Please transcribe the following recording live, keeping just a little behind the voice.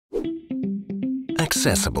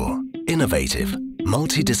Accessible, innovative,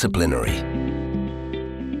 multidisciplinary.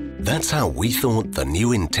 That's how we thought the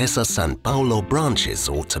new Intesa Sanpaolo branches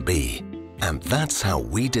ought to be. And that's how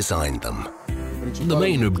we designed them. The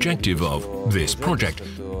main objective of this project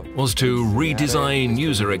was to redesign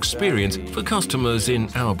user experience for customers in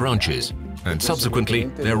our branches and subsequently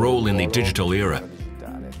their role in the digital era.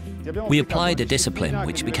 We applied a discipline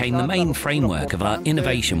which became the main framework of our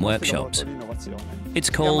innovation workshops. It's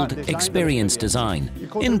called experience design.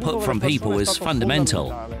 Input from people is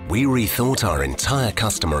fundamental. We rethought our entire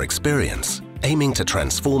customer experience, aiming to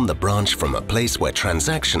transform the branch from a place where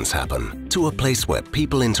transactions happen to a place where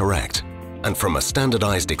people interact, and from a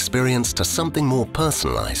standardized experience to something more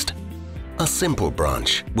personalized. A simple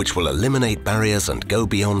branch which will eliminate barriers and go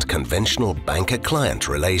beyond conventional banker-client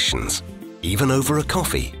relations, even over a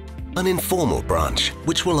coffee. An informal branch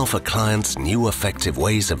which will offer clients new effective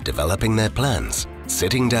ways of developing their plans,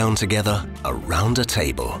 sitting down together around a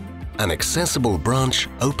table. An accessible branch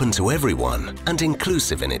open to everyone and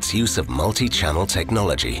inclusive in its use of multi-channel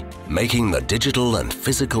technology, making the digital and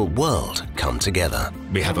physical world come together.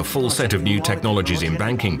 We have a full set of new technologies in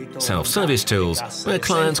banking, self-service tills, where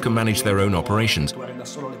clients can manage their own operations.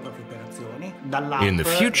 In the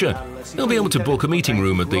future, they'll be able to book a meeting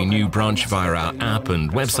room at the new branch via our app and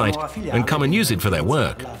website and come and use it for their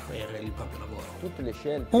work.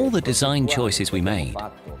 All the design choices we made,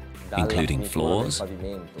 including floors,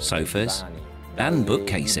 sofas, and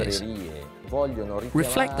bookcases,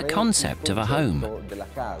 reflect the concept of a home.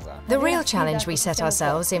 The real challenge we set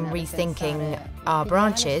ourselves in rethinking our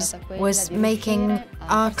branches was making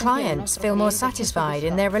our clients feel more satisfied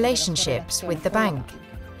in their relationships with the bank.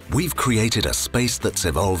 We've created a space that's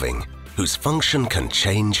evolving, whose function can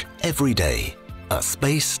change every day. A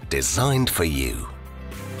space designed for you.